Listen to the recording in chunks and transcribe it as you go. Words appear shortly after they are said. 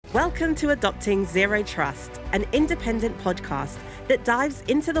Welcome to Adopting Zero Trust, an independent podcast that dives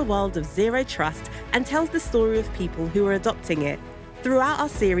into the world of zero trust and tells the story of people who are adopting it. Throughout our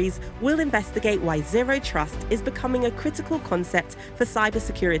series, we'll investigate why zero trust is becoming a critical concept for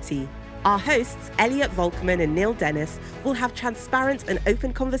cybersecurity. Our hosts, Elliot Volkman and Neil Dennis, will have transparent and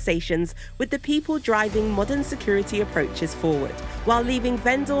open conversations with the people driving modern security approaches forward, while leaving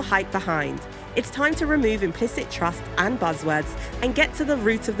vendor hype behind. It's time to remove implicit trust and buzzwords and get to the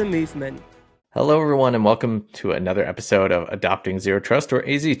root of the movement. Hello, everyone, and welcome to another episode of Adopting Zero Trust, or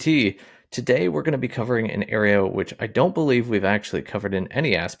AZT. Today, we're going to be covering an area which I don't believe we've actually covered in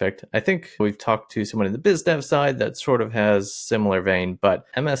any aspect. I think we've talked to someone in the biz dev side that sort of has similar vein, but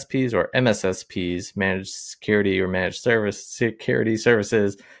MSPs or MSSPs, managed security or managed service security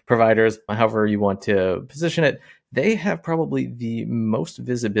services providers, however you want to position it, they have probably the most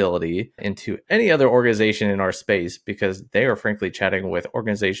visibility into any other organization in our space because they are frankly chatting with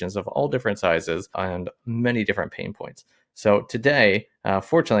organizations of all different sizes and many different pain points. So today,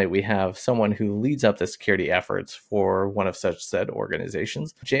 fortunately, we have someone who leads up the security efforts for one of such said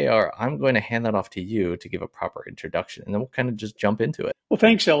organizations. JR, I'm going to hand that off to you to give a proper introduction, and then we'll kind of just jump into it. Well,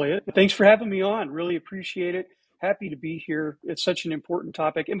 thanks, Elliot. Thanks for having me on. Really appreciate it. Happy to be here. It's such an important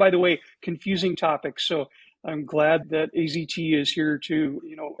topic. And by the way, confusing topic. So I'm glad that AZT is here to,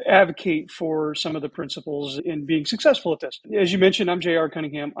 advocate for some of the principles in being successful at this. As you mentioned, I'm JR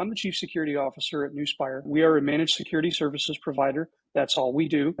Cunningham. I'm the Chief Security Officer at Newspire. We are a managed security services provider. That's all we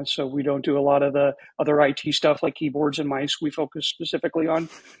do. And so we don't do a lot of the other IT stuff like keyboards and mice. We focus specifically on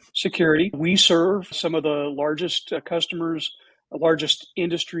security. We serve some of the largest customers, the largest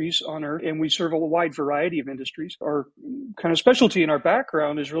industries on earth, and we serve a wide variety of industries. Our kind of specialty in our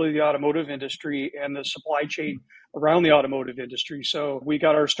background is really the automotive industry and the supply chain around the automotive industry. So we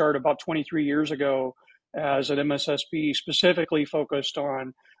got our start about 23 years ago as an MSSP specifically focused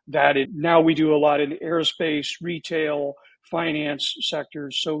on that. Now we do a lot in aerospace, retail, finance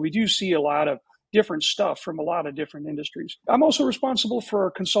sectors. So we do see a lot of different stuff from a lot of different industries. I'm also responsible for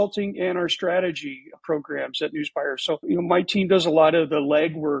our consulting and our strategy programs at Newspire. So, my team does a lot of the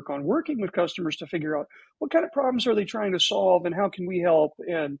legwork on working with customers to figure out what kind of problems are they trying to solve and how can we help?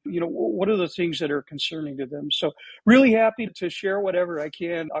 And, what are the things that are concerning to them? So really happy to share whatever I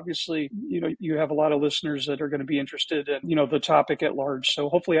can. Obviously, you have a lot of listeners that are going to be interested in, the topic at large. So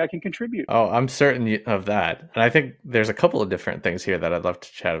hopefully I can contribute. Oh, I'm certain of that. And I think there's a couple of different things here that I'd love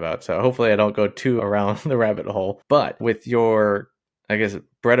to chat about. So hopefully I don't go too around the rabbit hole. But with your, I guess,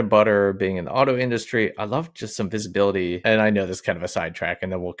 bread and butter being in the auto industry, I love just some visibility. And I know this is kind of a sidetrack,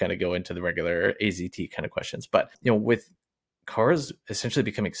 and then we'll kind of go into the regular AZT kind of questions. But, with cars essentially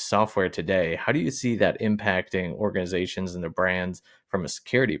becoming software today, how do you see that impacting organizations and their brands from a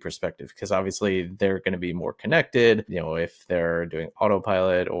security perspective? Because obviously they're going to be more connected. If they're doing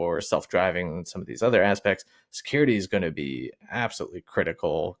autopilot or self-driving and some of these other aspects, security is going to be absolutely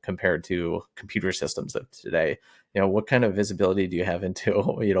critical compared to computer systems of today. What kind of visibility do you have into,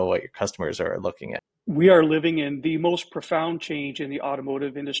 what your customers are looking at? We are living in the most profound change in the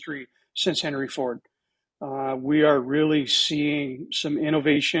automotive industry since Henry Ford. We are really seeing some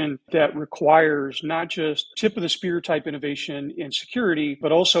innovation that requires not just tip of the spear type innovation in security,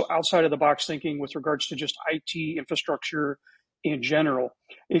 but also outside of the box thinking with regards to just IT infrastructure in general.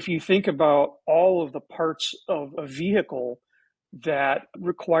 If you think about all of the parts of a vehicle that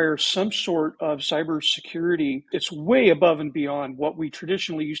require some sort of cybersecurity, it's way above and beyond what we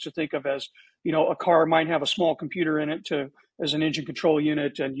traditionally used to think of as, a car might have a small computer in it as an engine control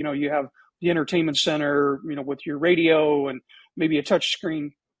unit, and you have the entertainment center, with your radio and maybe a touch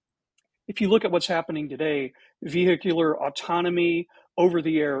screen. If you look at what's happening today, vehicular autonomy,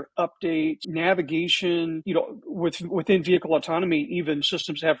 over-the-air updates, navigation, within vehicle autonomy, even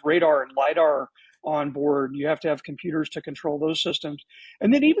systems have radar and LiDAR on board. You have to have computers to control those systems.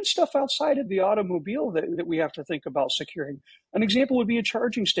 And then even stuff outside of the automobile that we have to think about securing. An example would be a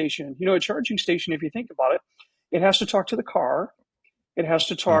charging station. A charging station, if you think about it, it has to talk to the car. It has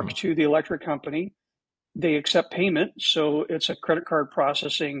to talk to the electric company. They accept payment, so it's a credit card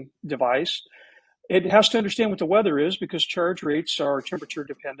processing device. It has to understand what the weather is because charge rates are temperature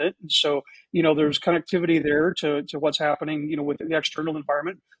dependent. And so, there's connectivity there to what's happening, with the external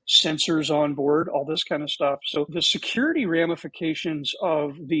environment, sensors on board, all this kind of stuff. So the security ramifications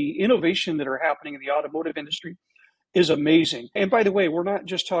of the innovation that are happening in the automotive industry is amazing. And by the way, we're not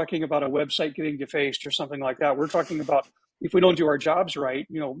just talking about a website getting defaced or something like that. We're talking about if we don't do our jobs right,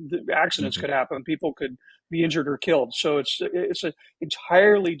 the accidents could happen. People could be injured or killed. So it's an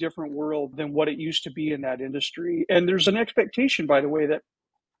entirely different world than what it used to be in that industry. And there's an expectation, by the way, that,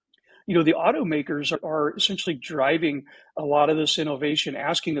 The automakers are essentially driving a lot of this innovation,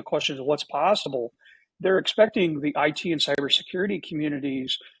 asking the questions of what's possible. They're expecting the IT and cybersecurity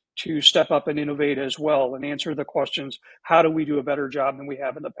communities to step up and innovate as well and answer the questions, how do we do a better job than we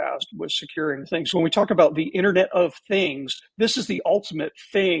have in the past with securing things? When we talk about the Internet of Things, this is the ultimate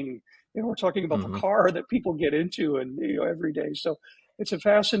thing. We're talking about the car that people get into and every day. So it's a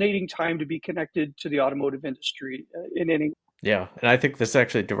fascinating time to be connected to the automotive industry in any. Yeah, and I think this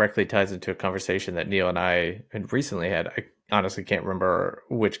actually directly ties into a conversation that Neil and I had recently had. I honestly can't remember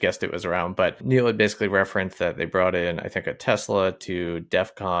which guest it was around, but Neil had basically referenced that they brought in, I think, a Tesla to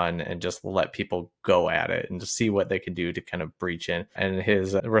DEF CON and just let people go at it and just see what they could do to kind of breach in. And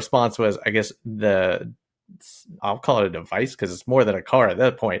his response was, I guess, I'll call it a device because it's more than a car at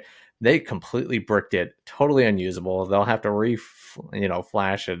that point. They completely bricked it, totally unusable. They'll have to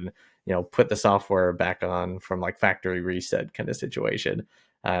flash and put the software back on from like factory reset kind of situation.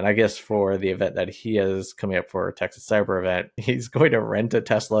 And I guess for the event that he is coming up for Texas Cyber event, he's going to rent a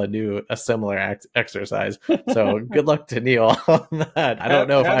Tesla and do a similar exercise. So good luck to Neil on that. I don't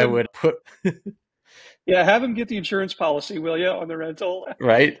know if I would put... Yeah, have him get the insurance policy, will you, on the rental?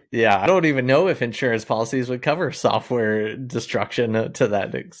 Right? Yeah, I don't even know if insurance policies would cover software destruction to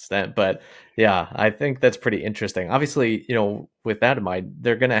that extent. But yeah, I think that's pretty interesting. Obviously, with that in mind,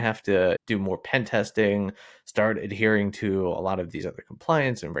 they're going to have to do more pen testing, start adhering to a lot of these other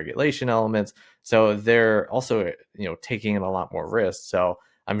compliance and regulation elements. So they're also, taking in a lot more risks. So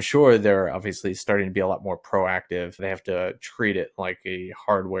I'm sure they're obviously starting to be a lot more proactive. They have to treat it like a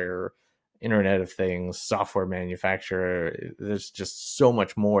hardware Internet of Things, software manufacturer. There's just so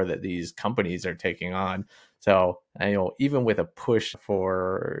much more that these companies are taking on. So, even with a push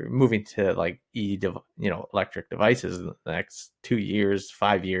for moving to like electric devices in the next 2 years,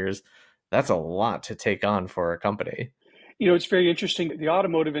 5 years, that's a lot to take on for a company. It's very interesting. The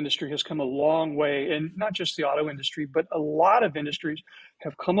automotive industry has come a long way, and not just the auto industry, but a lot of industries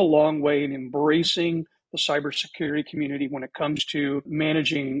have come a long way in embracing the cybersecurity community when it comes to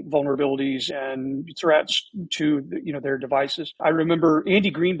managing vulnerabilities and threats to their devices. I remember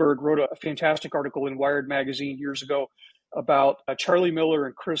Andy Greenberg wrote a fantastic article in Wired magazine years ago about Charlie Miller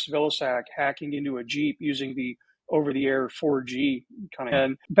and Chris Vilsack hacking into a Jeep using the over-the-air 4G kind of.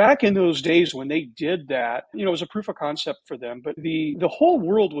 And back in those days when they did that, it was a proof of concept for them. But the whole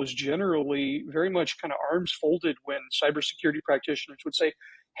world was generally very much kind of arms folded when cybersecurity practitioners would say,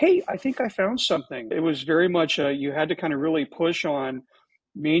 hey, I think I found something. It was very much you had to kind of really push on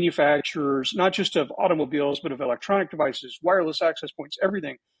manufacturers, not just of automobiles, but of electronic devices, wireless access points,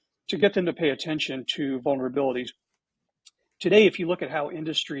 everything, to get them to pay attention to vulnerabilities. Today, if you look at how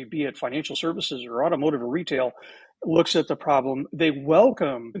industry, be it financial services or automotive or retail, looks at the problem, they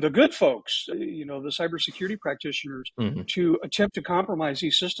welcome the good folks, the cybersecurity practitioners, to attempt to compromise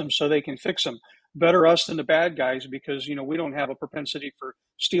these systems so they can fix them. Better us than the bad guys because, we don't have a propensity for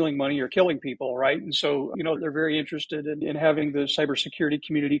stealing money or killing people, right? And so, they're very interested in having the cybersecurity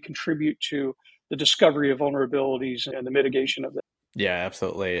community contribute to the discovery of vulnerabilities and the mitigation of them. Yeah,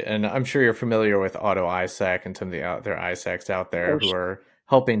 absolutely. And I'm sure you're familiar with Auto ISAC and some of the other ISACs out there who are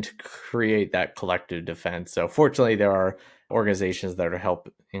helping to create that collective defense. So fortunately, there are organizations that are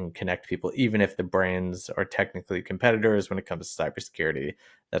helping connect people, even if the brands are technically competitors when it comes to cybersecurity.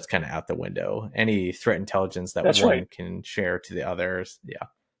 That's kind of out the window. Any threat intelligence that one can share to the others. Yeah.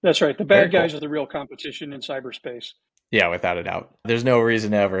 That's right. The bad guys are the real competition in cyberspace. Yeah, without a doubt. There's no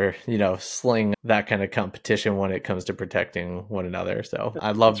reason to ever, sling that kind of competition when it comes to protecting one another. So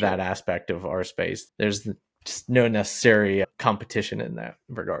I love that aspect of our space. There's just no necessary competition in that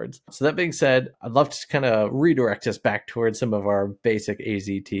regards. So that being said, I'd love to kind of redirect us back towards some of our basic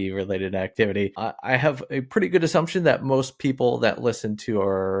AZT related activity. I have a pretty good assumption that most people that listen to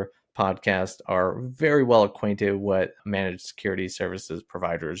our podcast are very well acquainted what managed security services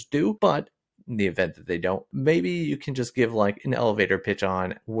providers do, but in the event that they don't, maybe you can just give like an elevator pitch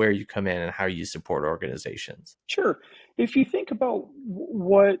on where you come in and how you support organizations. Sure. If you think about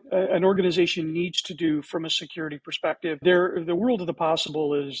what an organization needs to do from a security perspective, the world of the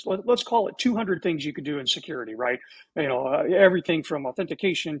possible is, let's call it 200 things you could do in security, right? Everything from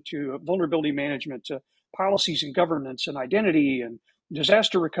authentication to vulnerability management to policies and governance and identity and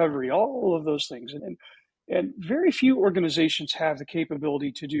disaster recovery, all of those things. And very few organizations have the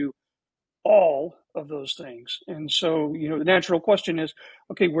capability to do all of those things. And so, the natural question is,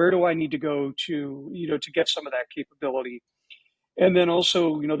 okay, where do I need to go to get some of that capability? And then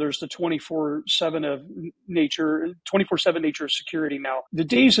also, there's the 24/7 nature of security now. The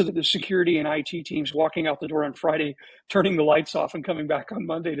days of the security and IT teams walking out the door on Friday, turning the lights off and coming back on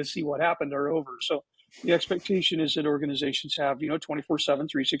Monday to see what happened are over. So The expectation is that organizations have, 24/7,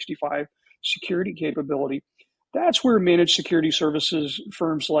 365 security capability. That's where managed security services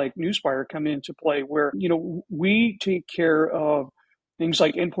firms like Newspire come into play, where, we take care of things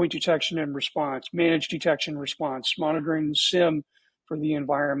like endpoint detection and response, managed detection and response, monitoring SIM for the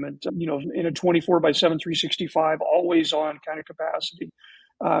environment, in a 24 by 7, 365, always on kind of capacity.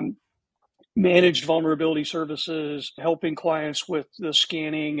 Um, Managed vulnerability services, helping clients with the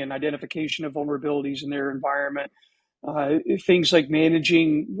scanning and identification of vulnerabilities in their environment. Things like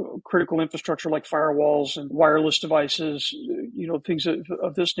managing critical infrastructure like firewalls and wireless devices, things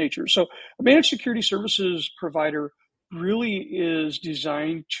of this nature. So a managed security services provider really is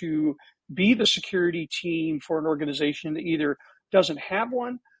designed to be the security team for an organization that either doesn't have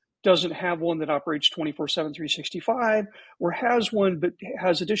one that operates 24/7, 365, or has one but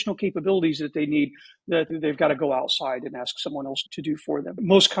has additional capabilities that they need that they've got to go outside and ask someone else to do for them.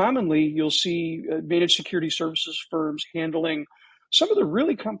 Most commonly, you'll see managed security services firms handling some of the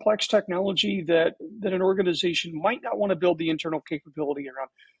really complex technology that an organization might not want to build the internal capability around.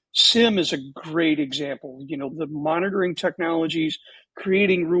 SIM is a great example. The monitoring technologies,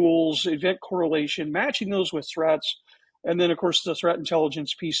 creating rules, event correlation, matching those with threats, and then, of course, the threat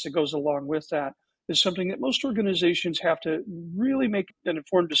intelligence piece that goes along with that is something that most organizations have to really make an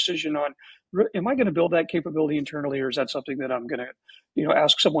informed decision on. Am I going to build that capability internally, or is that something that I'm going to,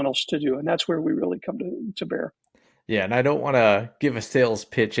 ask someone else to do? And that's where we really come to bear. Yeah, and I don't want to give a sales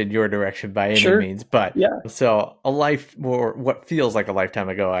pitch in your direction by any Sure. means, but Yeah. so or what feels like a lifetime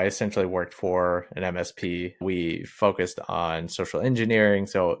ago, I essentially worked for an MSP. We focused on social engineering.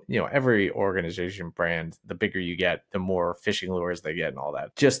 So, every organization brand, the bigger you get, the more phishing lures they get and all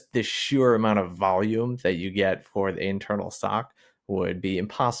that. Just the sheer amount of volume that you get for the internal SOC would be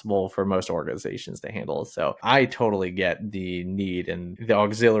impossible for most organizations to handle. So I totally get the need and the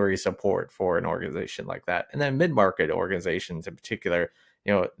auxiliary support for an organization like that. And then mid-market organizations in particular,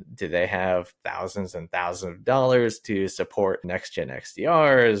 do they have thousands and thousands of dollars to support next-gen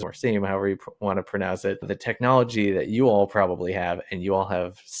XDRs or SIEM, however you want to pronounce it? The technology that you all probably have and you all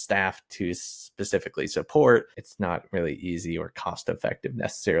have staff to specifically support, it's not really easy or cost-effective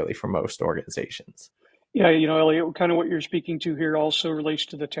necessarily for most organizations. Yeah, Elliot, kind of what you're speaking to here also relates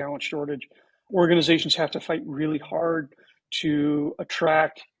to the talent shortage. Organizations have to fight really hard to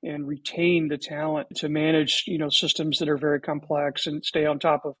attract and retain the talent to manage, systems that are very complex and stay on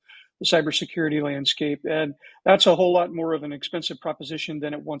top of the cybersecurity landscape. And that's a whole lot more of an expensive proposition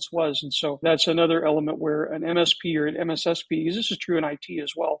than it once was. And so that's another element where an MSP or an MSSP, this is true in IT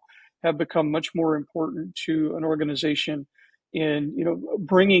as well, have become much more important to an organization in,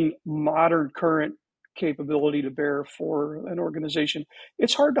 bringing modern current capability to bear for an organization.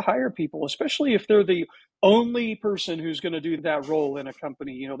 It's hard to hire people, especially if they're the only person who's going to do that role in a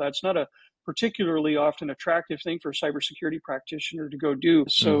company. That's not a particularly often attractive thing for a cybersecurity practitioner to go do.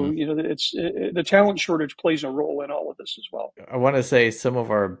 So, it's the talent shortage plays a role in all of this as well. I want to say some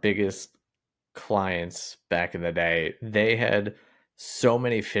of our biggest clients back in the day, they had so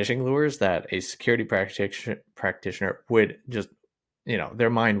many phishing lures that a security practitioner would just, their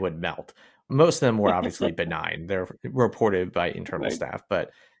mind would melt. Most of them were obviously benign. They're reported by internal Right. staff,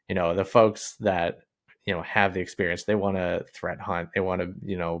 but the folks that have the experience, they want to threat hunt, they want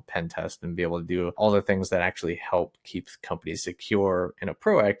to pen test and be able to do all the things that actually help keep companies secure in a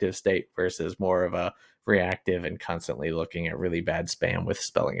proactive state versus more of a reactive and constantly looking at really bad spam with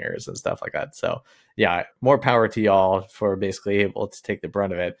spelling errors and stuff like that. So yeah, more power to y'all for basically able to take the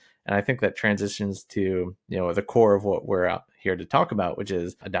brunt of it. And I think that transitions to the core of what we're out here to talk about, which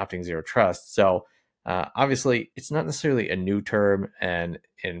is adopting zero trust. So obviously it's not necessarily a new term, and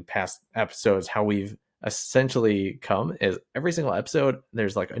in past episodes how we've essentially come is every single episode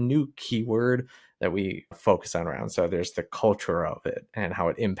there's like a new keyword that we focus on around. So there's the culture of it and how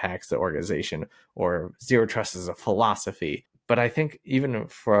it impacts the organization, or zero trust as a philosophy. But I think even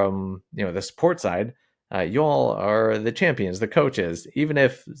from the support side, you all are the champions, the coaches. Even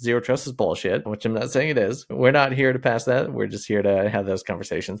if zero trust is bullshit, which I'm not saying it is, we're not here to pass that. We're just here to have those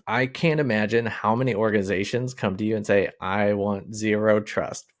conversations. I can't imagine how many organizations come to you and say, I want zero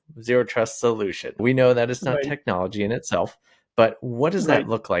trust solution. We know that it's not Right. technology in itself, but what does that Right.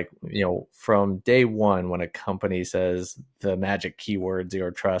 look like, from day one when a company says the magic keyword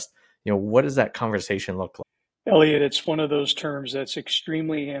zero trust? What does that conversation look like? Elliot, it's one of those terms that's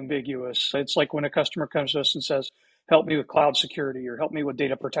extremely ambiguous. It's like when a customer comes to us and says, help me with cloud security or help me with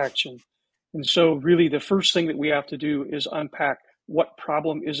data protection. And so really the first thing that we have to do is unpack what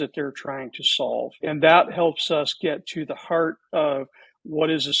problem is it they're trying to solve. And that helps us get to the heart of what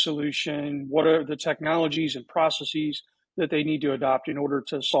is a solution, what are the technologies and processes that they need to adopt in order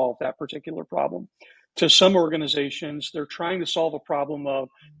to solve that particular problem. To some organizations, they're trying to solve a problem of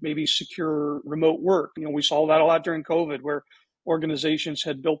maybe secure remote work. We saw that a lot during COVID, where organizations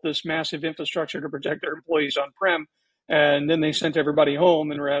had built this massive infrastructure to protect their employees on-prem, and then they sent everybody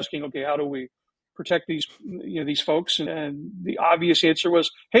home and were asking, okay, how do we protect these folks? And the obvious answer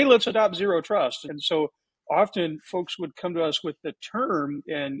was, hey, let's adopt zero trust. And so often folks would come to us with the term,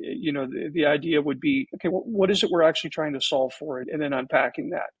 and the idea would be, okay, well, what is it we're actually trying to solve for it, and then unpacking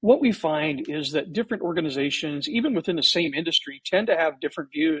that. What we find is that different organizations, even within the same industry, tend to have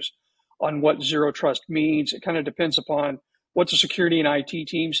different views on what zero trust means. It kind of depends upon what the security and IT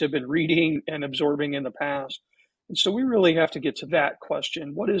teams have been reading and absorbing in the past. And so we really have to get to that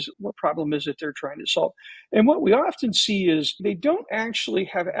question. What problem is it they're trying to solve? And what we often see is they don't actually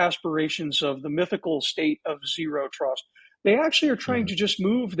have aspirations of the mythical state of zero trust. They actually are trying to just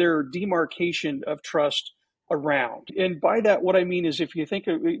move their demarcation of trust around. And by that, what I mean is, if you think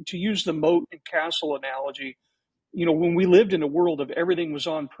to use the moat and castle analogy, when we lived in a world of everything was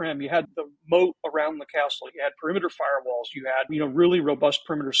on-prem, you had the moat around the castle, you had perimeter firewalls, you had, really robust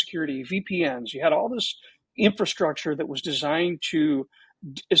perimeter security, VPNs, you had all this infrastructure that was designed to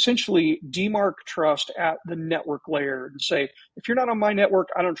essentially demark trust at the network layer and say, if you're not on my network,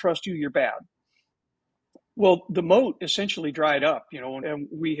 I don't trust you, you're bad. Well, the moat essentially dried up, and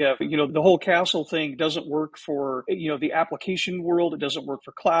we have, the whole castle thing doesn't work for, the application world. It doesn't work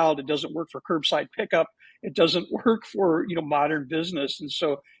for cloud. It doesn't work for curbside pickup. It doesn't work for, modern business. And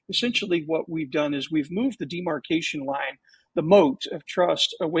so essentially what we've done is we've moved the demarcation line, the moat of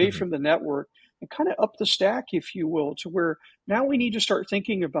trust, away from the network and kind of up the stack, if you will, to where now we need to start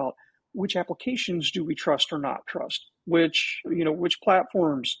thinking about which applications do we trust or not trust, which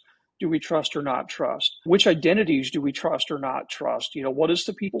platforms do we trust or not trust? Which identities do we trust or not trust? What does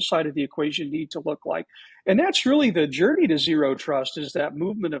the people side of the equation need to look like? And that's really the journey to zero trust, is that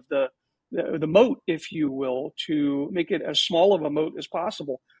movement of the moat, if you will, to make it as small of a moat as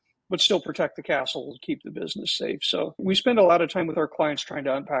possible, but still protect the castle and keep the business safe. So we spend a lot of time with our clients trying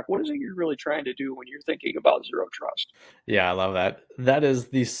to unpack, what is it you're really trying to do when you're thinking about zero trust? Yeah, I love that. That is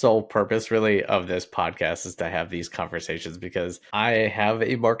the sole purpose, really, of this podcast, is to have these conversations, because I have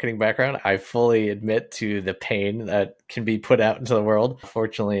a marketing background. I fully admit to the pain that can be put out into the world.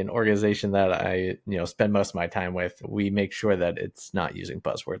 Fortunately, an organization that I spend most of my time with, we make sure that it's not using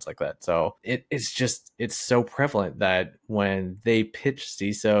buzzwords like that. So it's so prevalent that when they pitch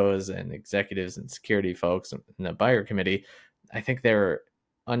CISOs and executives and security folks in the buyer committee, I think they're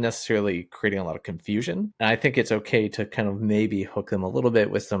unnecessarily creating a lot of confusion. And I think it's okay to kind of maybe hook them a little bit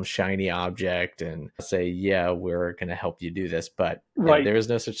with some shiny object and say, yeah, we're going to help you do this. But Right. There is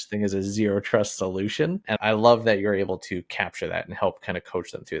no such thing as a zero trust solution. And I love that you're able to capture that and help kind of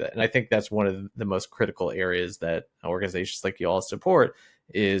coach them through that. And I think that's one of the most critical areas that organizations like you all support,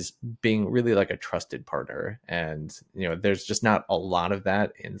 is being really like a trusted partner. And, there's just not a lot of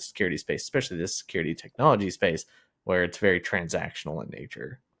that in the security space, especially this security technology space, where it's very transactional in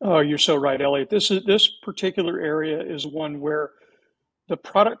nature. Oh, you're so right, Elliot. This particular area is one where the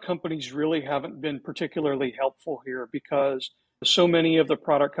product companies really haven't been particularly helpful here, because so many of the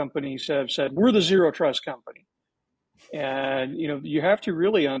product companies have said, we're the zero trust company. And you have to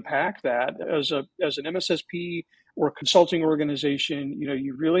really unpack that as an MSSP or a consulting organization.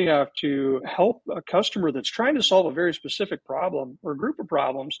 You really have to help a customer that's trying to solve a very specific problem or a group of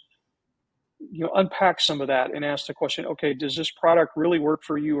problems, unpack some of that and ask the question, okay, does this product really work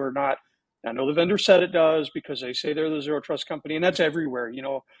for you or not? I know the vendor said it does because they say they're the zero trust company, and that's everywhere,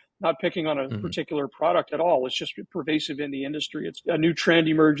 not picking on a particular product at all. It's just pervasive in the industry. It's a new trend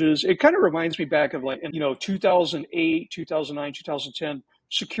emerges. It kind of reminds me back of 2008, 2009, 2010,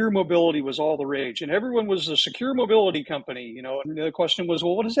 secure mobility was all the rage, and everyone was a secure mobility company, and the question was,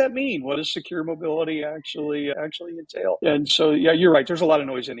 well, what does that mean? What does secure mobility actually entail? And so, yeah, you're right. There's a lot of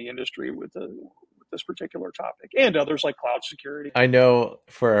noise in the industry with this particular topic, and others like cloud security. I know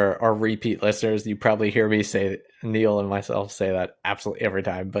for our repeat listeners, you probably hear me say, Neil and myself say that absolutely every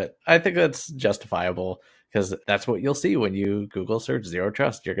time, but I think that's justifiable, because that's what you'll see when you Google search zero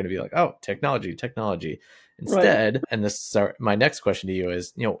trust. You're going to be like, oh, technology. Instead, right. And this is my next question to you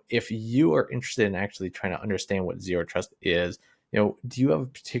is, if you are interested in actually trying to understand what zero trust is, do you have a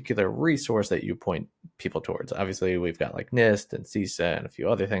particular resource that you point people towards? Obviously, we've got like NIST and CISA and a few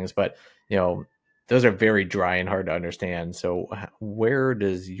other things, but, those are very dry and hard to understand. So where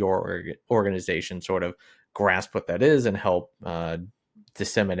does your organization sort of grasp what that is and help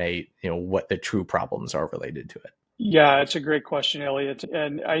disseminate, what the true problems are related to it? Yeah, it's a great question, Elliot.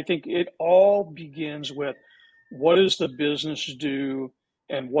 And I think it all begins with, what does the business do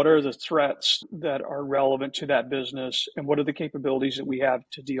and what are the threats that are relevant to that business, and what are the capabilities that we have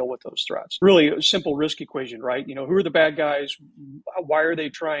to deal with those threats. Really a simple risk equation, right? Who are the bad guys? Why are they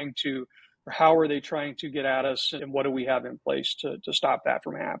trying to, or how are they trying to get at us? And what do we have in place to stop that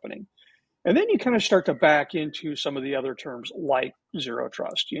from happening? And then you kind of start to back into some of the other terms like zero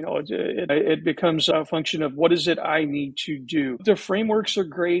trust. It becomes a function of what is it I need to do. The frameworks are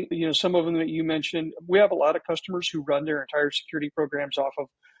great. Some of them that you mentioned, we have a lot of customers who run their entire security programs off of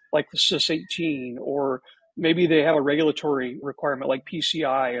like the SIS 18, or maybe they have a regulatory requirement like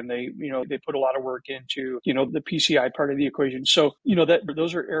PCI, and they put a lot of work into, the PCI part of the equation. So,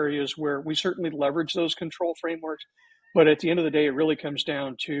 those are areas where we certainly leverage those control frameworks. But at the end of the day, it really comes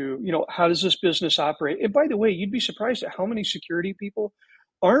down to, how does this business operate? And by the way, you'd be surprised at how many security people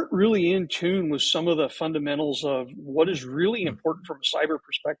aren't really in tune with some of the fundamentals of what is really important from a cyber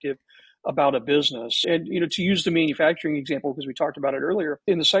perspective about a business. And, to use the manufacturing example, because we talked about it earlier,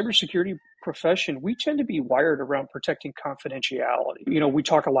 in the cybersecurity profession, we tend to be wired around protecting confidentiality. We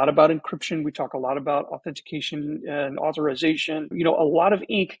talk a lot about encryption. We talk a lot about authentication and authorization. A lot of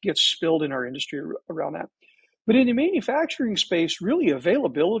ink gets spilled in our industry around that. But in the manufacturing space, really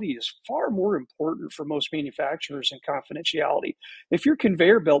availability is far more important for most manufacturers than confidentiality. If your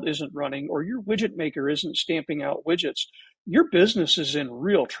conveyor belt isn't running or your widget maker isn't stamping out widgets, your business is in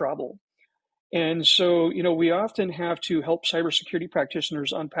real trouble. And so, we often have to help cybersecurity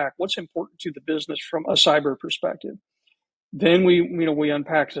practitioners unpack what's important to the business from a cyber perspective. Then we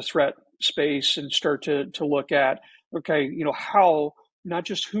unpack the threat space and start to look at, okay, how, not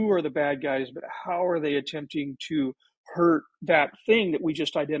just who are the bad guys, but how are they attempting to hurt that thing that we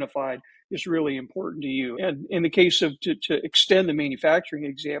just identified is really important to you. And in the case of to extend the manufacturing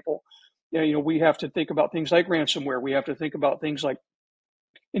example, we have to think about things like ransomware. We have to think about things like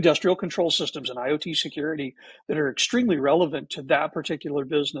industrial control systems and IoT security that are extremely relevant to that particular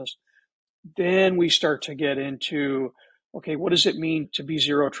business. Then we start to get into, okay, what does it mean to be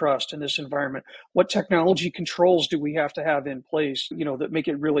zero trust in this environment? What technology controls do we have to have in place, that make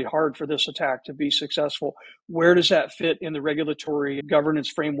it really hard for this attack to be successful? Where does that fit in the regulatory governance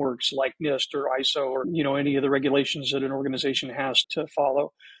frameworks like NIST or ISO, or, any of the regulations that an organization has to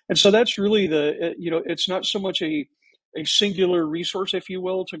follow? And so that's really it's not so much a singular resource, if you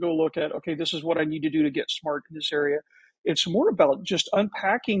will, to go look at, okay, this is what I need to do to get smart in this area. It's more about just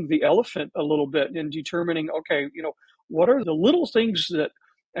unpacking the elephant a little bit and determining, okay, what are the little things that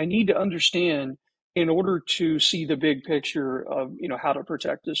I need to understand in order to see the big picture of, how to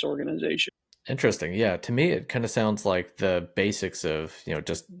protect this organization. Interesting. Yeah. To me, it kind of sounds like the basics of,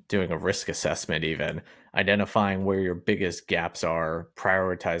 just doing a risk assessment, even identifying where your biggest gaps are,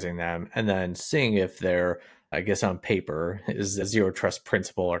 prioritizing them, and then seeing if they're, I guess, on paper is a zero trust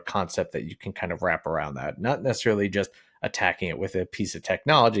principle or concept that you can kind of wrap around that. Not necessarily just attacking it with a piece of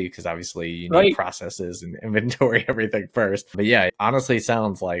technology, because obviously you need Right. processes and inventory everything first. But yeah, it honestly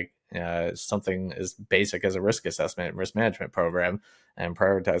sounds like something as basic as a risk assessment and risk management program, and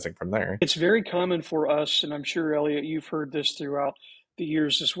prioritizing from there. It's very common for us, and I'm sure, Elliot, you've heard this throughout the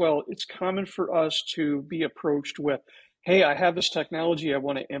years as well. It's common for us to be approached with, hey, I have this technology I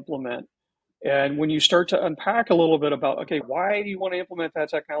want to implement. And when you start to unpack a little bit about, okay, why do you want to implement that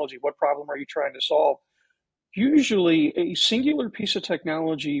technology? What problem are you trying to solve? Usually a singular piece of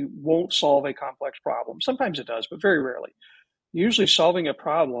technology won't solve a complex problem. Sometimes it does, but very rarely. Usually solving a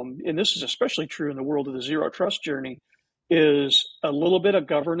problem, and this is especially true in the world of the zero trust journey, is a little bit of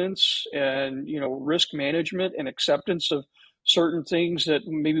governance and, risk management and acceptance of certain things that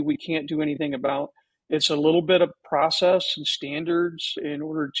maybe we can't do anything about. It's a little bit of process and standards in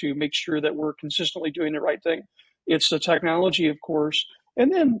order to make sure that we're consistently doing the right thing. It's the technology, of course,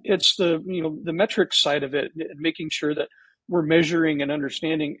 and then it's the metrics side of it, and making sure that we're measuring and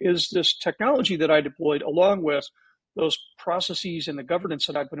understanding, is this technology that I deployed, along with those processes and the governance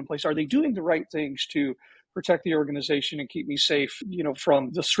that I put in place, are they doing the right things to protect the organization and keep me safe,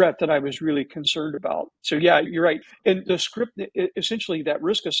 from the threat that I was really concerned about? So yeah, you're right. And the script, essentially that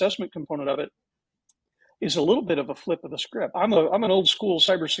risk assessment component of it, is a little bit of a flip of the script. I'm an old school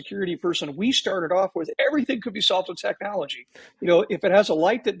cybersecurity person. We started off with everything could be solved with technology. If it has a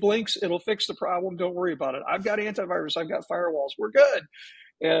light that blinks, it'll fix the problem. Don't worry about it. I've got antivirus. I've got firewalls. We're good.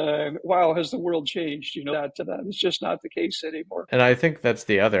 And wow, has the world changed? That is just not the case anymore. And I think that's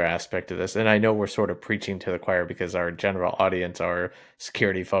the other aspect of this. And I know we're sort of preaching to the choir because our general audience are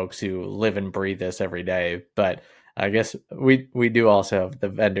security folks who live and breathe this every day. But I guess we do also have the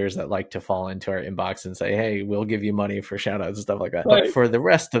vendors that like to fall into our inbox and say, hey, we'll give you money for shout outs and stuff like that. But Right. for the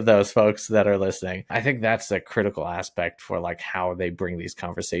rest of those folks that are listening, I think that's a critical aspect for like how they bring these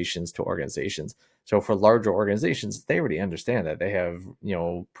conversations to organizations. So for larger organizations, they already understand that they have,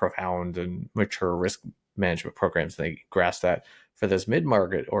 profound and mature risk management programs. They grasp that. For those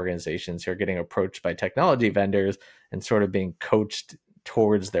mid-market organizations who are getting approached by technology vendors and sort of being coached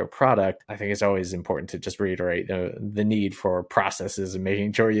towards their product, I think it's always important to just reiterate the need for processes and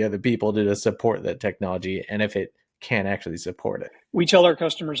making sure you have the people to support that technology, and if it can actually support it. We tell our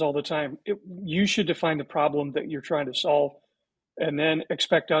customers all the time, you should define the problem that you're trying to solve and then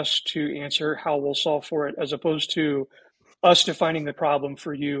expect us to answer how we'll solve for it, as opposed to us defining the problem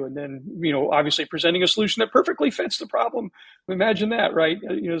for you and then, obviously presenting a solution that perfectly fits the problem. Imagine that, right?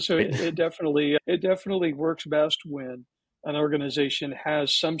 So it definitely works best when an organization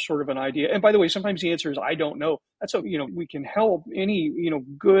has some sort of an idea. And by the way, sometimes the answer is, I don't know. We can help any,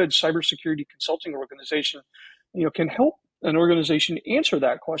 good cybersecurity consulting organization, can help an organization answer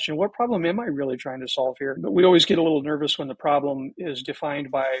that question. What problem am I really trying to solve here? But we always get a little nervous when the problem is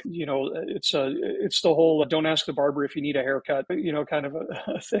defined by, it's the whole don't ask the barber if you need a haircut, kind of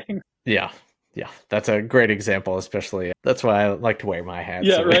a thing. Yeah. Yeah, that's a great example, especially. That's why I like to wear my hat.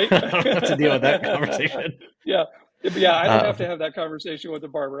 Yeah, so right. I don't have to deal with that conversation. Yeah. Yeah, I don't have to have that conversation with the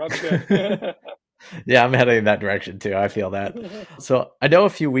barber. I'm good. Yeah, I'm heading in that direction too. I feel that. So I know a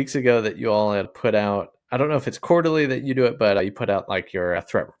few weeks ago that you all had put out, I don't know if it's quarterly that you do it, but you put out like your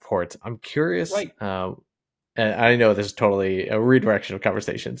threat reports. I'm curious, Right. and I know this is totally a redirection of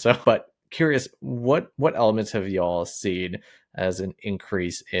conversation. So, but curious, what elements have you all seen as an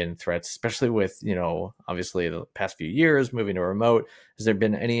increase in threats, especially with, obviously the past few years moving to remote? Has there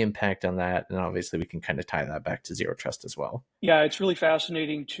been any impact on that? And obviously we can kind of tie that back to zero trust as well. Yeah, it's really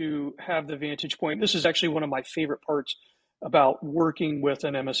fascinating to have the vantage point. This is actually one of my favorite parts about working with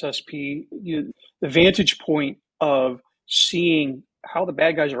an MSSP, the vantage point of seeing how the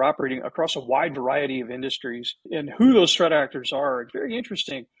bad guys are operating across a wide variety of industries and who those threat actors are. It's very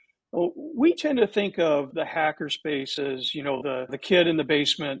interesting. Well, we tend to think of the hacker space as, the kid in the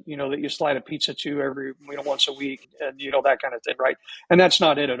basement, that you slide a pizza to every, once a week and, that kind of thing, right? And that's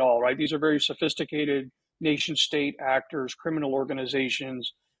not it at all, right? These are very sophisticated nation state actors, criminal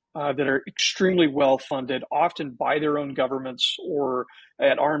organizations that are extremely well funded, often by their own governments or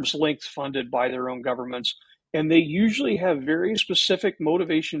at arm's length funded by their own governments. And they usually have very specific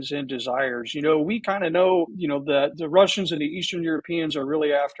motivations and desires. We kind of know, that the Russians and the Eastern Europeans are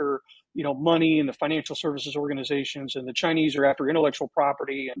really after, money, and the financial services organizations, and the Chinese are after intellectual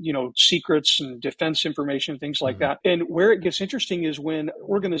property and, secrets and defense information, things like that. And where it gets interesting is when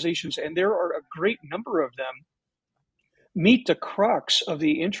organizations, and there are a great number of them, meet the crux of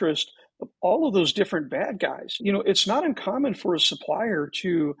the interest of all of those different bad guys. It's not uncommon for a supplier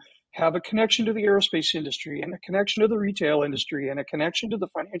to have a connection to the aerospace industry and a connection to the retail industry and a connection to the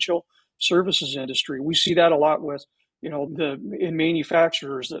financial services industry. We see that a lot with, in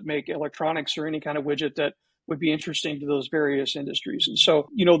manufacturers that make electronics or any kind of widget that would be interesting to those various industries. And so,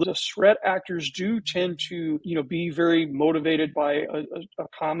 the threat actors do tend to, be very motivated by a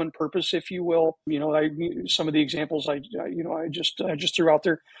common purpose, if you will. Some of the examples I just threw out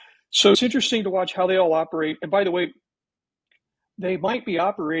there. So it's interesting to watch how they all operate. And by the way, they might be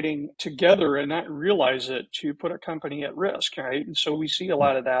operating together and not realize it to put a company at risk, right? And so we see a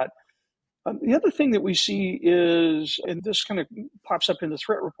lot of that. The other thing that we see is, and this kind of pops up in the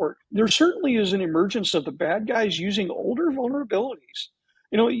threat report, there certainly is an emergence of the bad guys using older vulnerabilities.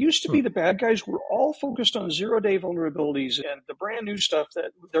 It used to be the bad guys were all focused on zero-day vulnerabilities and the brand new stuff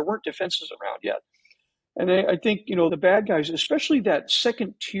that there weren't defenses around yet. And I think, the bad guys, especially that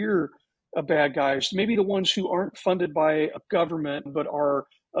second tier of bad guys, maybe the ones who aren't funded by a government, but are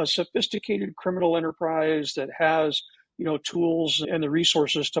a sophisticated criminal enterprise that has, tools and the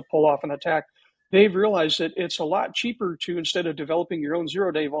resources to pull off an attack. They've realized that it's a lot cheaper to, instead of developing your own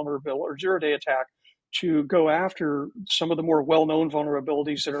zero-day vulnerability or zero-day attack, to go after some of the more well-known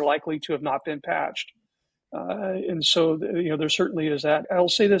vulnerabilities that are likely to have not been patched. And so, there certainly is that. I'll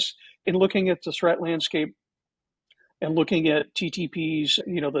say this, in looking at the threat landscape and looking at TTPs,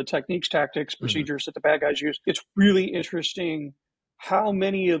 the techniques, tactics, procedures that the bad guys use, it's really interesting how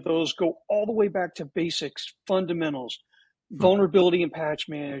many of those go all the way back to basics, fundamentals, vulnerability and patch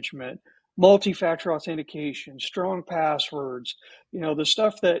management, multi-factor authentication, strong passwords, the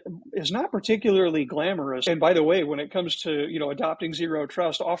stuff that is not particularly glamorous. And by the way, when it comes to, adopting zero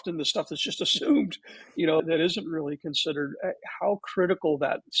trust, often the stuff that's just assumed, that isn't really considered, how critical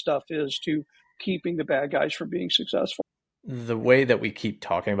that stuff is to keeping the bad guys from being successful. the way that we keep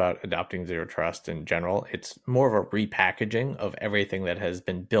talking about adopting zero trust in general, it's more of a repackaging of everything that has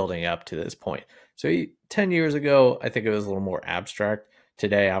been building up to this point. So 10 years ago, I think it was a little more abstract.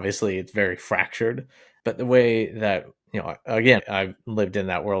 Today, obviously, it's very fractured. But the way that, again, I've lived in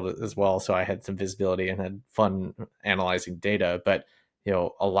that world as well. So I had some visibility and had fun analyzing data. But,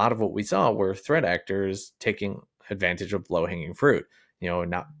 a lot of what we saw were threat actors taking advantage of low hanging fruit,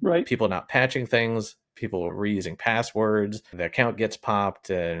 not Right. people not patching things, people reusing passwords, the account gets popped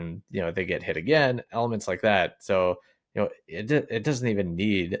and they get hit again, elements like that. So it doesn't even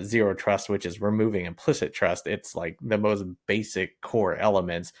need zero trust, which is removing implicit trust. It's like the most basic core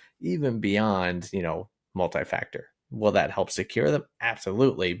elements, even beyond multi-factor. Will that help secure them?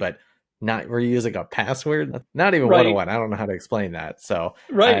 Absolutely, but not reusing a password, not even Right. 101. I don't know how to explain that. So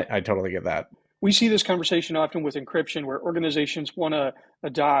Right. I totally get that. We see this conversation often with encryption where organizations want to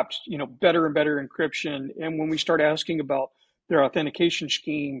adopt, better and better encryption. And when we start asking about their authentication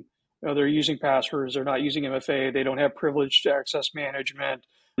scheme, they're using passwords, they're not using MFA, they don't have privileged access management.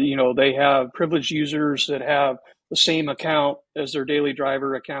 They have privileged users that have the same account as their daily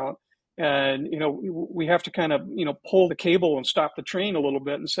driver account. And, we have to kind of, pull the cable and stop the train a little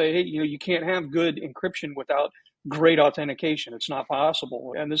bit and say, hey, you can't have good encryption without great authentication. It's not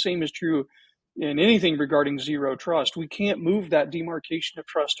possible. And the same is true in anything regarding zero trust. We can't move that demarcation of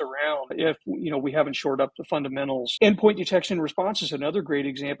trust around if we haven't shored up the fundamentals. Endpoint detection response is another great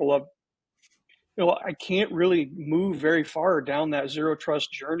example of I can't really move very far down that zero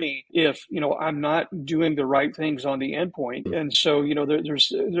trust journey if I'm not doing the right things on the endpoint. And so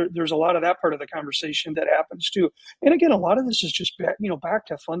there's a lot of that part of the conversation that happens too. And again, a lot of this is just back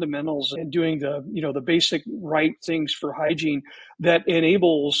to fundamentals and doing the basic right things for hygiene that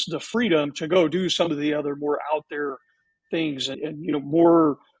enables the freedom to go do some of the other more out there things and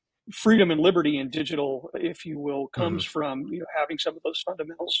more freedom and liberty in digital, if you will, comes from having some of those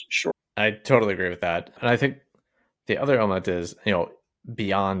fundamentals short. I totally agree with that. And I think the other element is,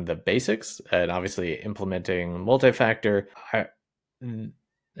 beyond the basics and obviously implementing multi-factor,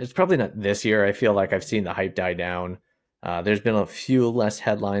 it's probably not this year. I feel like I've seen the hype die down. There's been a few less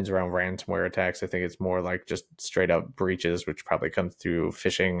headlines around ransomware attacks. I think it's more like just straight up breaches, which probably comes through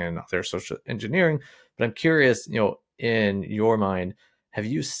phishing and other social engineering. But I'm curious, in your mind, have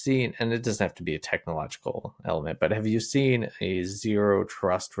you seen, and it doesn't have to be a technological element, but have you seen a zero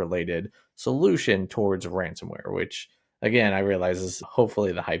trust related solution towards ransomware, which again, I realize is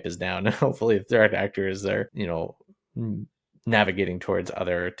hopefully the hype is down and hopefully the threat actors are, navigating towards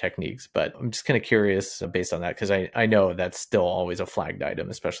other techniques. But I'm just kind of curious based on that, because I know that's still always a flagged item,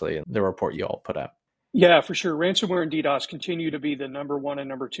 especially in the report you all put out. Yeah, for sure. Ransomware and DDoS continue to be the number one and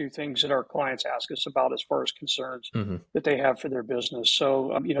number two things that our clients ask us about as far as concerns that they have for their business.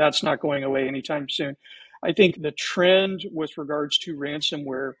 So, that's not going away anytime soon. I think the trend with regards to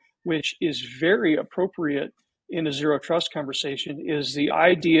ransomware, which is very appropriate in a zero trust conversation, is the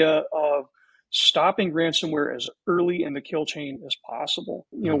idea of stopping ransomware as early in the kill chain as possible.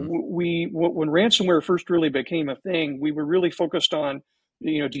 When ransomware first really became a thing, we were really focused on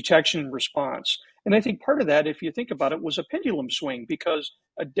detection and response. And I think part of that, if you think about it, was a pendulum swing, because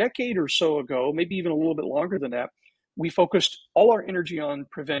a decade or so ago, maybe even a little bit longer than that, we focused all our energy on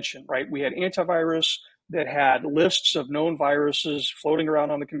prevention, right? We had antivirus that had lists of known viruses floating around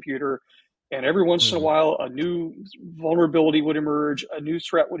on the computer. And every once in a while, a new vulnerability would emerge, a new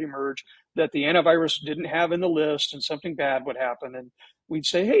threat would emerge that the antivirus didn't have in the list, and something bad would happen. And we'd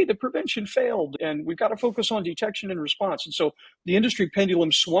say, hey, the prevention failed, and we've got to focus on detection and response. And so the industry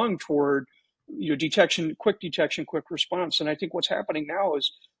pendulum swung toward detection, quick response. And I think what's happening now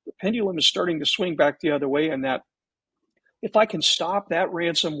is the pendulum is starting to swing back the other way, and that if I can stop that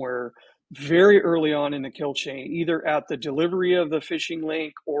ransomware very early on in the kill chain, either at the delivery of the phishing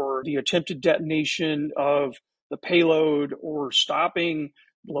link or the attempted detonation of the payload or stopping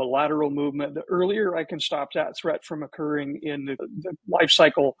the lateral movement, the earlier I can stop that threat from occurring in the life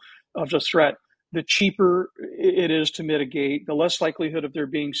cycle of the threat, the cheaper it is to mitigate, the less likelihood of there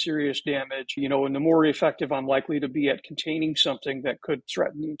being serious damage, and the more effective I'm likely to be at containing something that could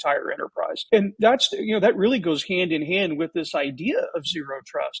threaten the entire enterprise. And that's, that really goes hand in hand with this idea of zero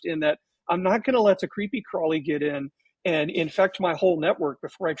trust, in that I'm not going to let the creepy crawly get in and infect my whole network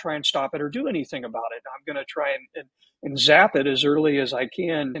before I try and stop it or do anything about it. I'm going to try and zap it as early as I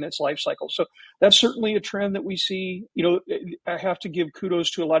can in its life cycle. So that's certainly a trend that we see. I have to give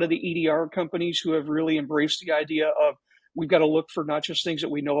kudos to a lot of the EDR companies who have really embraced the idea of we've got to look for not just things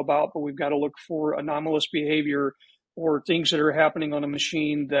that we know about, but we've got to look for anomalous behavior or things that are happening on a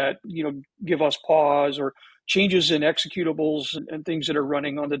machine that, give us pause, or changes in executables and things that are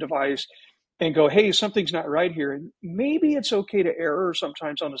running on the device. and go, hey, something's not right here. And maybe it's okay to err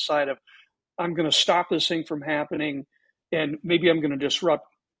sometimes on the side of, I'm going to stop this thing from happening, and maybe I'm going to disrupt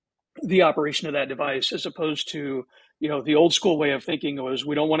the operation of that device, as opposed to, the old school way of thinking was,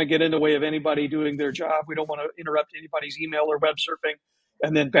 we don't want to get in the way of anybody doing their job. We don't want to interrupt anybody's email or web surfing,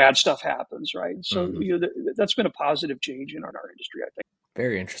 and then bad stuff happens, right? So Mhm. that's been a positive change in our industry, I think.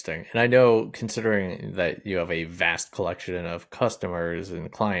 Very interesting. And I know, considering that you have a vast collection of customers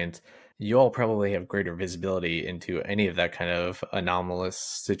and clients, you all probably have greater visibility into any of that kind of anomalous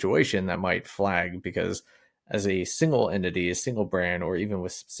situation that might flag, because as a single entity, a single brand, or even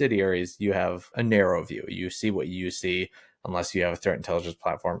with subsidiaries, you have a narrow view. You see what you see, unless you have a threat intelligence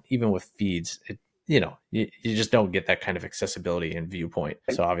platform. Even with feeds, you just don't get that kind of accessibility and viewpoint.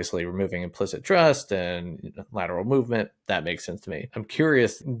 So obviously removing implicit trust and lateral movement, that makes sense to me. I'm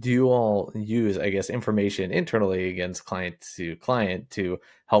curious, do you all use, I guess, information internally against client to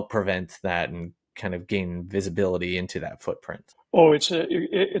help prevent that and kind of gain visibility into that footprint? Oh, it's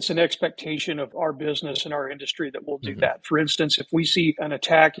an expectation of our business and our industry that we'll do Mm-hmm. that. For instance, if we see an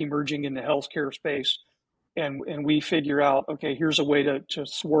attack emerging in the healthcare space, and we figure out, okay, here's a way to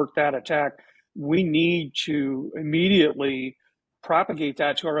thwart that attack, we need to immediately propagate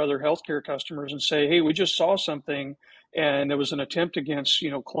that to our other healthcare customers and say, hey, we just saw something, and there was an attempt against,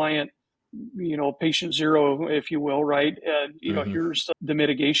 client, patient zero, if you will, right? And, Mm-hmm. here's the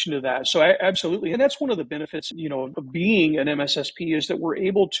mitigation to that. So absolutely. And that's one of the benefits, of being an MSSP, is that we're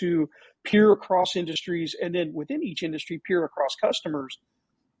able to peer across industries, and then within each industry, peer across customers,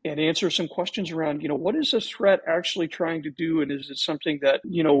 and answer some questions around, what is this threat actually trying to do? And is it something that,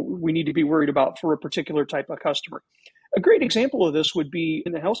 we need to be worried about for a particular type of customer? A great example of this would be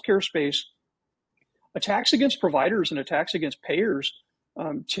in the healthcare space. Attacks against providers and attacks against payers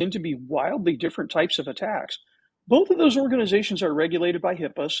tend to be wildly different types of attacks. Both of those organizations are regulated by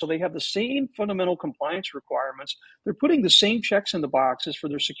HIPAA, so they have the same fundamental compliance requirements. They're putting the same checks in the boxes for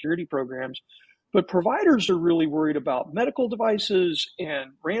their security programs. But providers are really worried about medical devices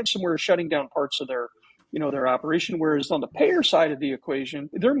and ransomware shutting down parts of their operation. Whereas on the payer side of the equation,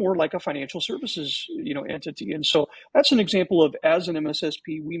 they're more like a financial services, entity. And so that's an example of, as an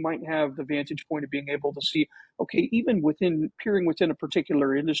MSSP, we might have the vantage point of being able to see, okay, even peering within a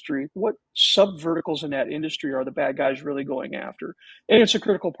particular industry, what sub verticals in that industry are the bad guys really going after? And it's a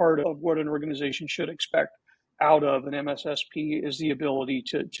critical part of what an organization should expect out of an MSSP, is the ability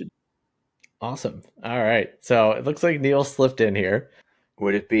to. Awesome. All right. So it looks like Neil slipped in here.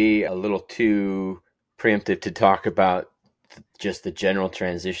 Would it be a little too preemptive to talk about just the general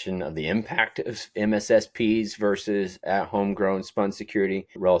transition of the impact of MSSPs versus at homegrown spun security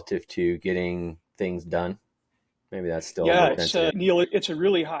relative to getting things done? Maybe that's still a Yeah, little sensitive. Neil, it's a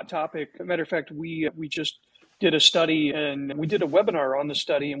really hot topic. Matter of fact, we just did a study, and we did a webinar on the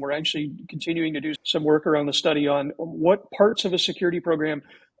study, and we're actually continuing to do some work around the study on what parts of a security program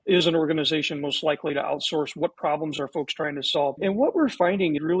is an organization most likely to outsource. What problems are folks trying to solve? And what we're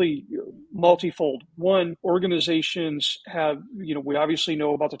finding is really multifold. One, organizations have, we obviously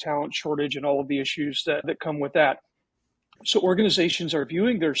know about the talent shortage and all of the issues that come with that. So organizations are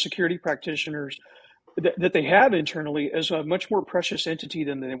viewing their security practitioners that they have internally as a much more precious entity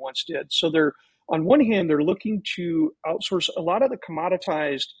than they once did. So on one hand, they're looking to outsource a lot of the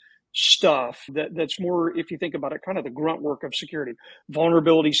commoditized stuff that's more, if you think about it, kind of the grunt work of security: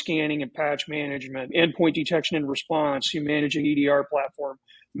 vulnerability scanning and patch management, endpoint detection and response, you managing EDR platform,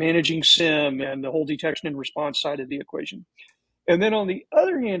 managing SIM, and the whole detection and response side of the equation. And then on the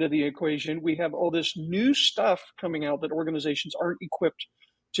other hand of the equation, we have all this new stuff coming out that organizations aren't equipped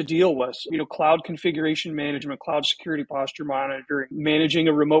to deal with. Cloud configuration management, cloud security posture monitoring, managing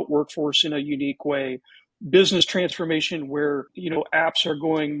a remote workforce in a unique way, business transformation where, apps are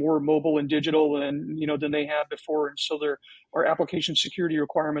going more mobile and digital than they have before. And so there are application security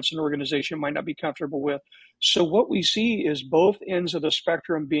requirements an organization might not be comfortable with. So what we see is both ends of the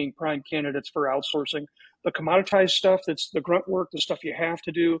spectrum being prime candidates for outsourcing: the commoditized stuff that's the grunt work, the stuff you have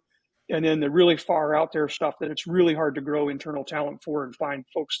to do, and then the really far out there stuff that it's really hard to grow internal talent for and find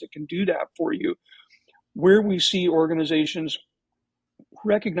folks that can do that for you. Where we see organizations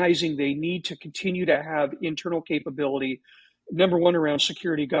recognizing they need to continue to have internal capability, number one, around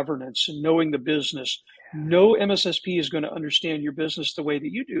security governance and knowing the business. No MSSP is going to understand your business the way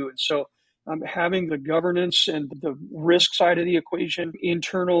that you do. And so having the governance and the risk side of the equation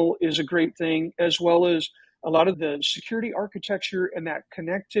internal is a great thing, as well as a lot of the security architecture and that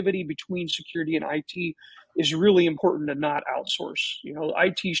connectivity between security and IT is really important to not outsource.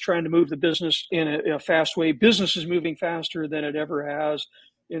 IT is trying to move the business in a fast way. Business is moving faster than it ever has.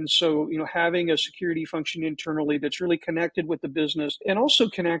 And so, having a security function internally that's really connected with the business and also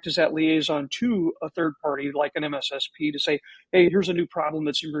connect as that liaison to a third party like an MSSP to say, hey, here's a new problem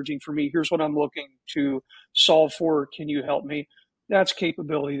that's emerging for me. Here's what I'm looking to solve for. Can you help me? That's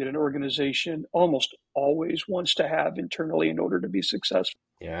capability that an organization almost always wants to have internally in order to be successful.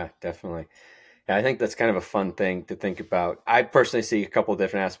 Yeah, definitely. Yeah, I think that's kind of a fun thing to think about. I personally see a couple of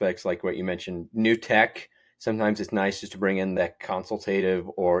different aspects, like what you mentioned, new tech. Sometimes it's nice just to bring in that consultative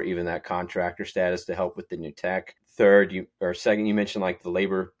or even that contractor status to help with the new tech. Second, you mentioned like the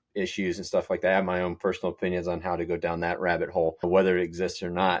labor issues and stuff like that. I have my own personal opinions on how to go down that rabbit hole, whether it exists or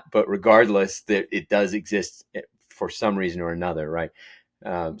not. But regardless, that it does exist for some reason or another, right?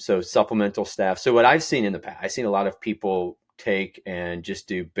 So supplemental staff. So what I've seen in the past, I've seen a lot of people take and just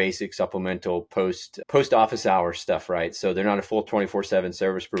do basic supplemental post office hours stuff, right? So they're not a full 24/7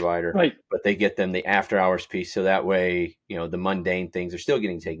 service provider, right, but they get them the after hours piece. So that way, the mundane things are still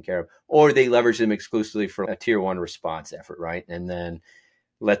getting taken care of, or they leverage them exclusively for a tier 1 response effort, right? And then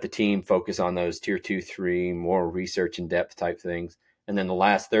let the team focus on those tier 2, 3, more research in depth type things. And then the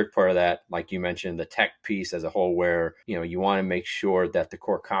last third part of that, like you mentioned, the tech piece as a whole, where, you want to make sure that the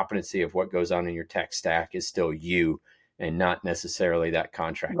core competency of what goes on in your tech stack is still you and not necessarily that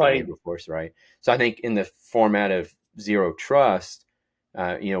contracted right. labor force, right? So I think in the format of zero trust,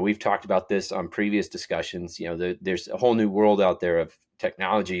 we've talked about this on previous discussions, there's a whole new world out there of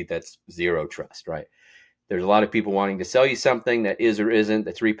technology that's zero trust, right? There's a lot of people wanting to sell you something that is or isn't,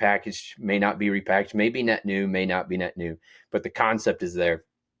 that's repackaged, may not be repackaged, may be net new, may not be net new, but the concept is there.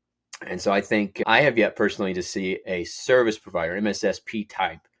 And so I think I have yet personally to see a service provider, MSSP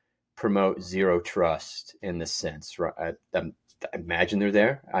type, promote zero trust in this sense. Right? I imagine they're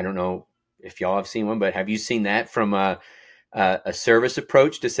there. I don't know if y'all have seen one, but have you seen that from a service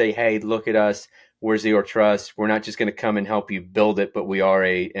approach to say, hey, look at us, we're zero trust. We're not just going to come and help you build it, but we are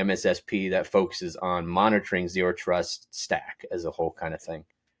a MSSP that focuses on monitoring zero trust stack as a whole kind of thing.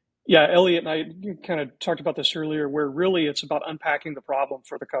 Yeah, Elliot and I kind of talked about this earlier, where really it's about unpacking the problem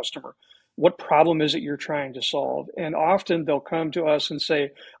for the customer. What problem is it you're trying to solve? And often they'll come to us and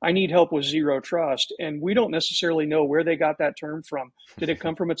say, I need help with zero trust. And we don't necessarily know where they got that term from. Did it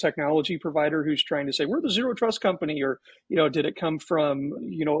come from a technology provider who's trying to say, we're the zero trust company? Or, did it come from,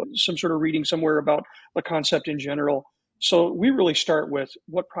 some sort of reading somewhere about the concept in general? So we really start with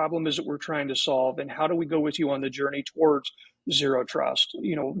what problem is it we're trying to solve, and how do we go with you on the journey towards zero trust?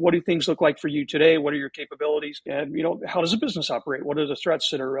 What do things look like for you today? What are your capabilities? And, how does a business operate? What are the threats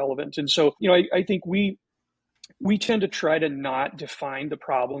that are relevant? And so, I think we tend to try to not define the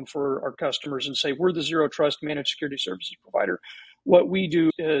problem for our customers and say, we're the zero trust managed security services provider. What we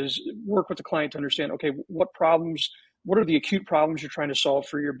do is work with the client to understand, okay, what are the acute problems you're trying to solve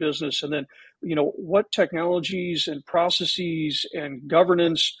for your business? And then, what technologies and processes and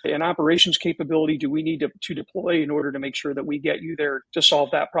governance and operations capability do we need to deploy in order to make sure that we get you there to solve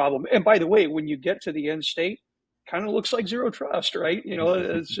that problem? And by the way, when you get to the end state, kind of looks like zero trust, right?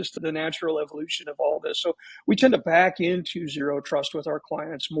 It's just the natural evolution of all this. So we tend to back into zero trust with our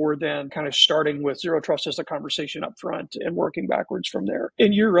clients more than kind of starting with zero trust as a conversation up front and working backwards from there.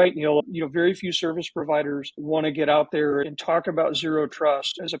 And you're right, Neil, very few service providers want to get out there and talk about zero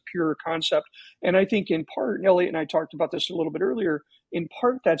trust as a pure concept. And I think in part, Elliot and I talked about this a little bit earlier, in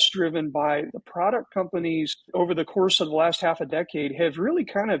part, that's driven by the product companies over the course of the last half a decade have really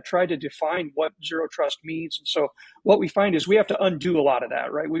kind of tried to define what zero trust means. And so what we find is we have to undo a lot of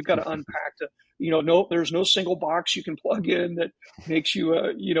that, right? We've got to unpack there's no single box you can plug in that makes you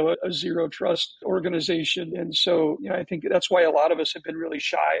a zero trust organization. And so, I think that's why a lot of us have been really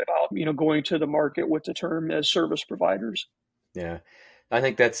shy about, going to the market with the term as service providers. Yeah. I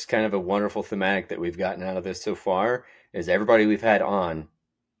think that's kind of a wonderful thematic that we've gotten out of this so far, is everybody we've had on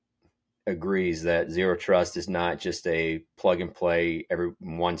agrees that zero trust is not just a plug and play, every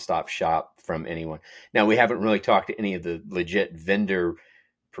one-stop shop from anyone. Now, we haven't really talked to any of the legit vendor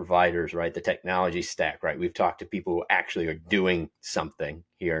providers, right? The technology stack, right? We've talked to people who actually are doing something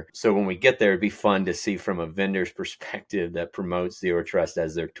here. So when we get there, it'd be fun to see from a vendor's perspective that promotes zero trust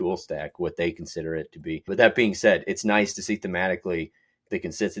as their tool stack, what they consider it to be. But that being said, it's nice to see thematically the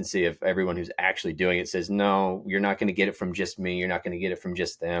consistency of everyone who's actually doing it says, no, you're not going to get it from just me. You're not going to get it from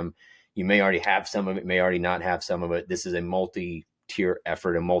just them. You may already have some of it, may already not have some of it. This is a multi-tier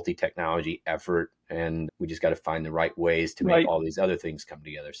effort, a multi-technology effort, and we just got to find the right ways to make all these other things come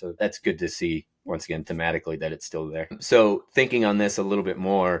together. So that's good to see, once again, thematically, that it's still there. So thinking on this a little bit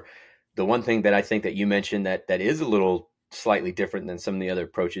more, the one thing that I think that you mentioned that is a little slightly different than some of the other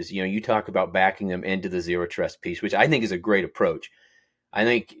approaches, you talk about backing them into the zero trust piece, which I think is a great approach. I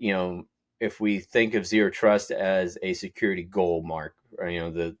think, if we think of zero trust as a security goal, Mark,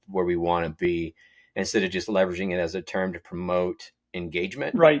 or, the where we want to be, instead of just leveraging it as a term to promote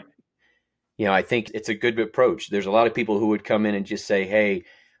engagement. Right. I think it's a good approach. There's a lot of people who would come in and just say, hey,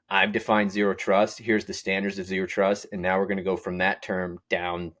 I've defined zero trust. Here's the standards of zero trust. And now we're going to go from that term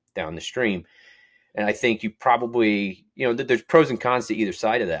down the stream. And I think you probably, there's pros and cons to either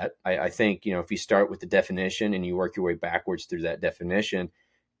side of that. I think, if you start with the definition and you work your way backwards through that definition,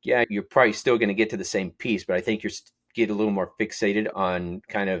 yeah, you're probably still going to get to the same piece, but I think you're get a little more fixated on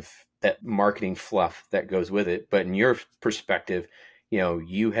kind of that marketing fluff that goes with it. But in your perspective,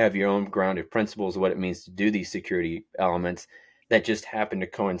 you have your own grounded principles of what it means to do these security elements that just happen to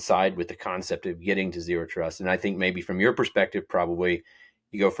coincide with the concept of getting to zero trust. And I think maybe from your perspective, probably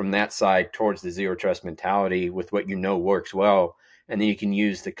you go from that side towards the zero trust mentality with what works well. And then you can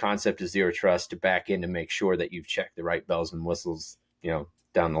use the concept of zero trust to back in to make sure that you've checked the right bells and whistles,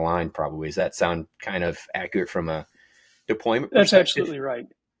 down the line, probably. Does that sound kind of accurate from a deployment perspective? That's absolutely right.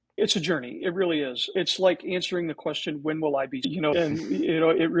 It's a journey. It really is. It's like answering the question, when will I be, and,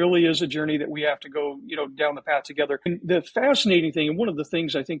 it really is a journey that we have to go, down the path together. And the fascinating thing, and one of the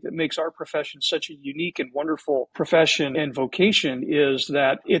things I think that makes our profession such a unique and wonderful profession and vocation, is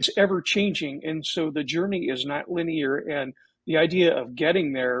that it's ever changing. And so the journey is not linear. And the idea of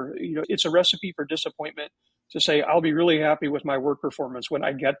getting there, it's a recipe for disappointment. To say, I'll be really happy with my work performance when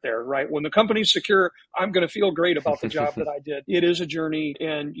I get there, right? When the company's secure, I'm going to feel great about the job that I did. It is a journey,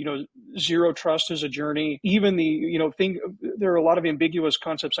 and, zero trust is a journey. Even there are a lot of ambiguous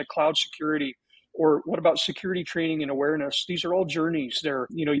concepts like cloud security, or what about security training and awareness? These are all journeys.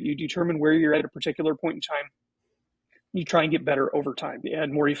 You determine where you're at a particular point in time. You try and get better over time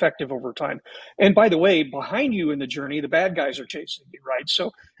and more effective over time. And by the way, behind you in the journey, the bad guys are chasing you, right?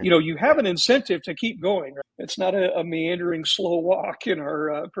 So, you have an incentive to keep going. It's not a meandering, slow walk in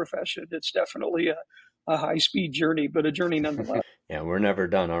our profession. It's definitely a high-speed journey, but a journey nonetheless. Yeah, we're never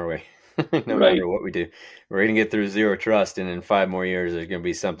done, are we? No matter what we do. We're going to get through zero trust, and in 5 more years, there's going to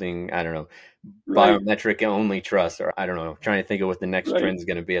be something, I don't know, biometric only trust, or I don't know, trying to think of what the next trend is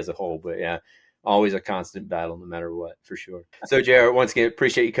going to be as a whole. But yeah, always a constant battle, no matter what, for sure. So, JR, once again,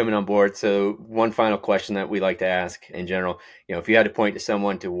 appreciate you coming on board. So one final question that we like to ask in general, if you had to point to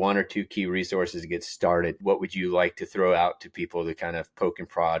someone to 1 or 2 key resources to get started, what would you like to throw out to people to kind of poke and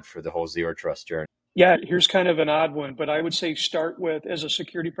prod for the whole zero trust journey? Yeah, here's kind of an odd one, but I would say as a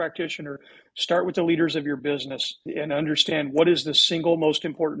security practitioner, start with the leaders of your business and understand what is the single most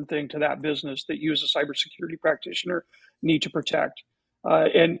important thing to that business that you as a cybersecurity practitioner need to protect.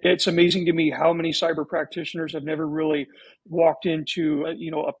 And it's amazing to me how many cyber practitioners have never really walked into,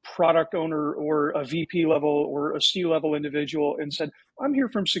 a product owner or a VP level or a C-level individual and said, I'm here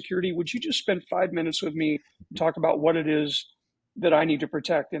from security. Would you just spend 5 minutes with me and talk about what it is that I need to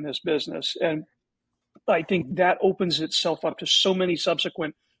protect in this business? And I think that opens itself up to so many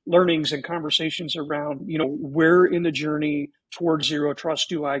subsequent learnings and conversations around, where in the journey towards zero trust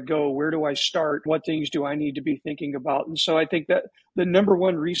do I go? Where do I start? What things do I need to be thinking about? And so I think that the number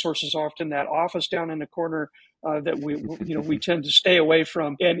one resource is often that office down in the corner that we tend to stay away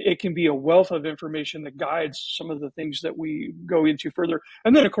from. And it can be a wealth of information that guides some of the things that we go into further.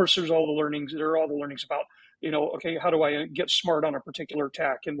 And then, of course, there are all the learnings about, okay, how do I get smart on a particular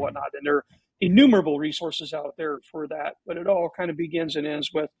attack and whatnot? And there are innumerable resources out there for that, but it all kind of begins and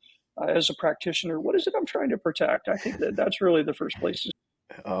ends with, as a practitioner, what is it I'm trying to protect? I think that's really the first place.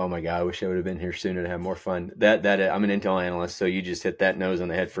 Oh my God, I wish I would have been here sooner to have more fun. That I'm an Intel analyst, so you just hit that nose on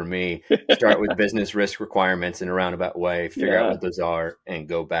the head for me. Start with business risk requirements in a roundabout way, figure out what those are, and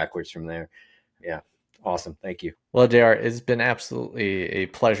go backwards from there. Yeah. Awesome. Thank you. Well, JR, it's been absolutely a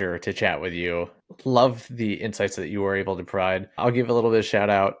pleasure to chat with you. Love the insights that you were able to provide. I'll give a little bit of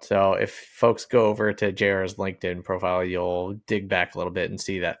shout out. So if folks go over to JR's LinkedIn profile, you'll dig back a little bit and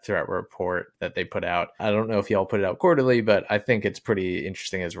see that threat report that they put out. I don't know if y'all put it out quarterly, but I think it's pretty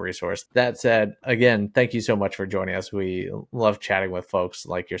interesting as a resource. That said, again, thank you so much for joining us. We love chatting with folks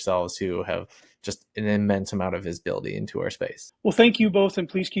like yourselves who have just an immense amount of visibility into our space. Well, thank you both, and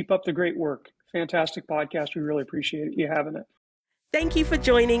please keep up the great work. Fantastic podcast. We really appreciate you having it. Thank you for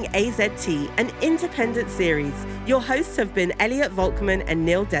joining AZT, an independent series. Your hosts have been Elliot Volkman and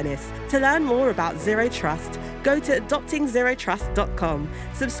Neil Dennis. To learn more about Zero Trust, go to adoptingzerotrust.com,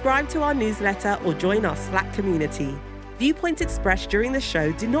 subscribe to our newsletter, or join our Slack community. Viewpoints expressed during the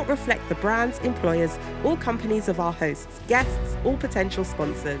show do not reflect the brands, employers, or companies of our hosts, guests, or potential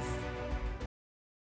sponsors.